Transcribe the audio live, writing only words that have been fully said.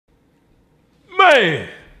Man,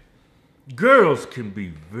 girls can be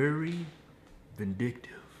very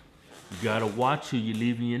vindictive. You gotta watch who you're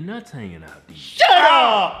leaving your nuts hanging out these. Shut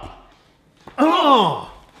up!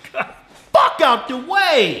 Oh, fuck out the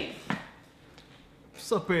way!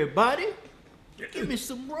 What's up, everybody? Give me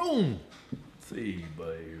some room. See,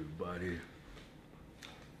 everybody.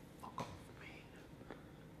 Fuck off me.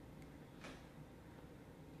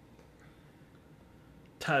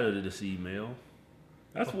 Title of this email.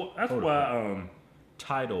 That's why.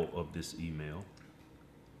 Title of this email.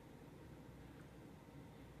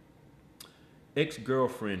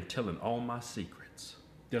 Ex-girlfriend telling all my secrets.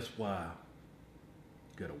 That's why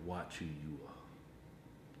you gotta watch who you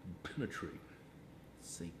penetrate.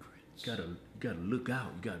 Secrets. You gotta look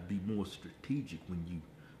out. You gotta be more strategic when you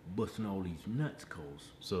busting all these nuts, cause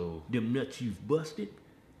so them nuts you've busted,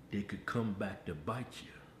 they could come back to bite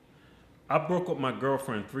you. I broke up with my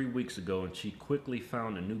girlfriend 3 weeks ago, and she quickly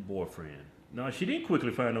found a new boyfriend. No, she didn't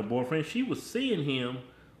quickly find no boyfriend. She was seeing him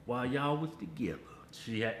while y'all was together.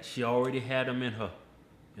 She already had him in her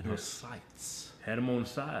sights. Had him on the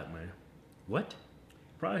side, man. What?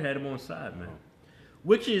 Probably had him on the side, man.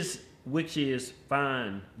 Which is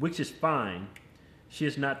fine. She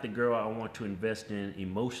is not the girl I want to invest in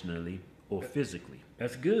emotionally or physically.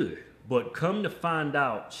 That's good. But come to find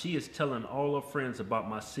out, she is telling all her friends about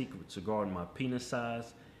my secrets regarding my penis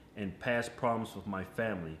size and past problems with my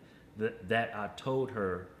family that I told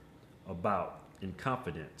her about in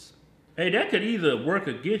confidence. Hey, that could either work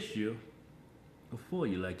against you or for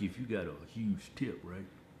you. Like if you got a huge tip, right?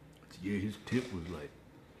 Yeah, his tip was like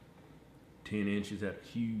 10 inches, had a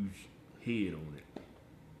huge head on it.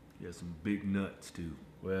 He had some big nuts too.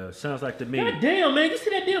 Well, sounds like to me. God damn, man, you see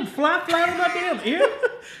that damn fly on my damn ear?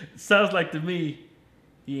 Sounds like to me,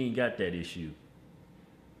 he ain't got that issue.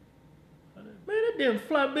 Man, that damn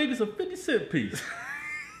fly big as a 50-cent piece.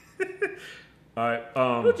 All right.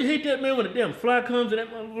 Don't you hate that, man, when a damn fly comes and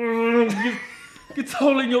that motherfucker gets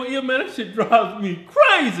all in your ear, man? That shit drives me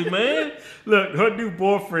crazy, man. Look, her new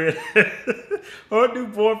boyfriend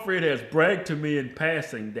has bragged to me in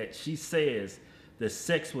passing that she says the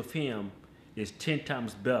sex with him is 10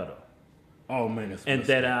 times better. Oh, man, that's and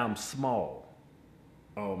that I'm small.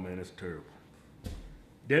 Oh, man, that's terrible.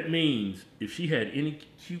 That means if she had any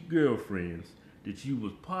cute girlfriends that you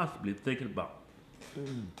was possibly thinking about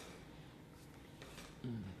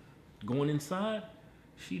going inside,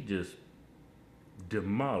 she just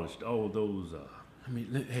demolished all those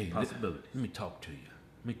possibilities. Let me talk to you.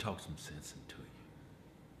 Let me talk some sense into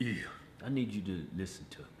you. Yeah. I need you to listen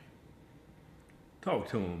to me. Talk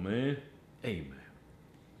to him, man. Hey, man.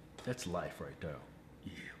 That's life right there.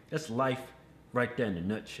 Yeah. That's life right there in a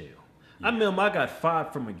nutshell. Yeah. I remember I got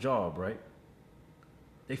fired from a job, right?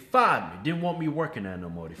 They fired me. Didn't want me working there no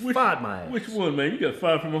more. They fired my ass. Which one, man? You got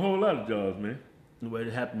fired from a whole lot of jobs, man. Well,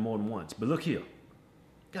 it happened more than once. But look here.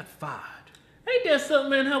 Got fired. Ain't that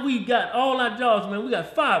something, man, how we got all our jobs, man? We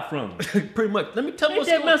got fired from them. Pretty much. Let me tell you what's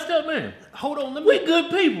going on. Ain't that messed up, man? Hold on. We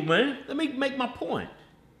good people, man. Let me make my point.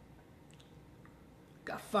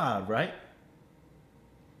 Got fired, right?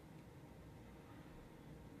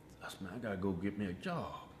 Man, I gotta go get me a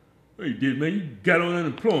job. Hey, you did, man. You got on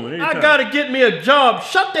unemployment. I gotta get me a job.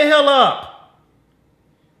 Shut the hell up.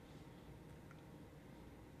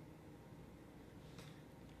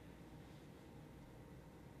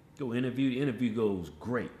 Go interview. The interview goes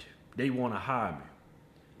great. They want to hire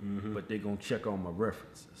me, but they gonna check on my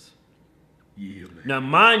references. Yeah, man. Now,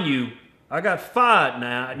 mind you, I got fired.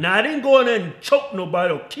 Now I didn't go in there and choke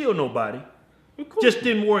nobody or kill nobody. Just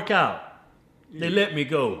didn't work out. Yeah. They let me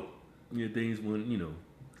go. Yeah, things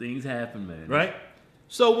happen, man. Right?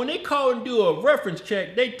 So when they call and do a reference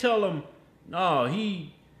check, they tell them, no,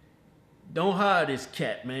 he don't hire this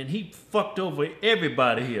cat, man. He fucked over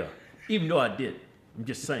everybody here. Even though I did. I'm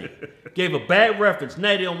just saying. Gave a bad reference.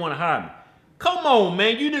 Now they don't want to hire me. Come on,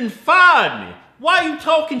 man. You didn't fire me. Why you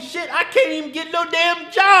talking shit? I can't even get no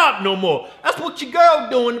damn job no more. That's what your girl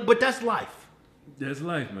doing, but that's life. That's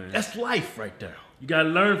life, man. That's life right there. You got to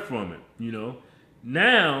learn from it, you know.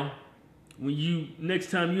 Now, when next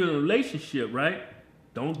time you're in a relationship, right?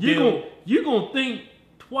 You're gonna think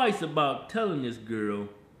twice about telling this girl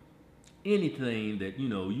anything that you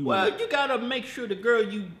gotta make sure the girl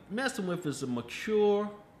you messing with is a mature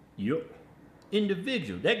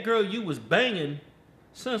individual. That girl you was banging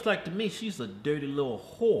sounds like to me she's a dirty little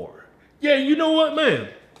whore. Yeah, you know what, man?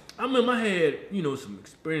 I remember I had, some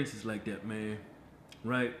experiences like that, man.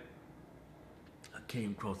 Right? I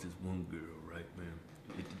came across this one girl, right, man?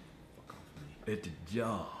 At the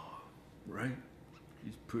job, right?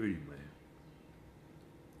 She's pretty, man.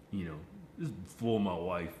 This is before my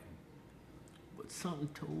wife But something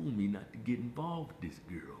told me not to get involved with this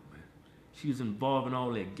girl, man. She was involved in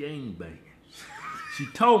all that gang banging. She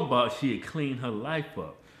told me about she had cleaned her life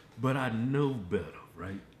up, but I know better,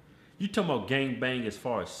 right? You talking about gang bang as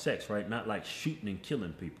far as sex, right? Not like shooting and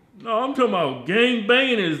killing people. No, I'm talking about gang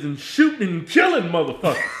banging as in shooting and killing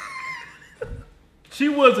motherfuckers. She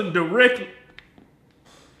wasn't directly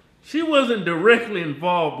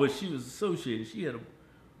involved, but she was associated. She had a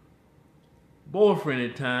boyfriend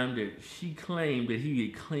at the time that she claimed that he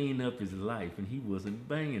had cleaned up his life and he wasn't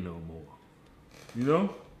banging no more. You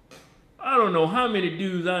know? I don't know how many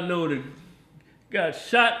dudes I know that got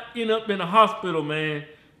shot, end up in the hospital, man,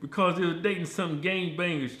 because they was dating some gang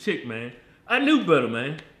banger's chick, man. I knew better,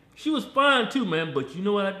 man. She was fine too, man, but you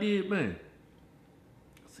know what I did, man?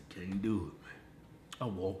 I said, can't do it, man. I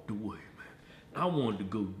walked away, man. I wanted to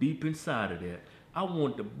go deep inside of that. I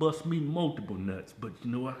wanted to bust me multiple nuts, but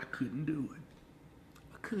you know what? I couldn't do it.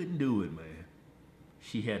 I couldn't do it, man.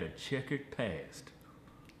 She had a checkered past,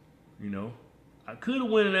 you know? I could have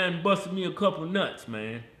went in there and busted me a couple nuts,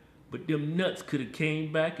 man, but them nuts could have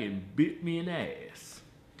came back and bit me in the ass.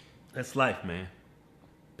 That's life, man.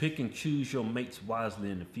 Pick and choose your mates wisely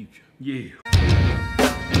in the future. Yeah.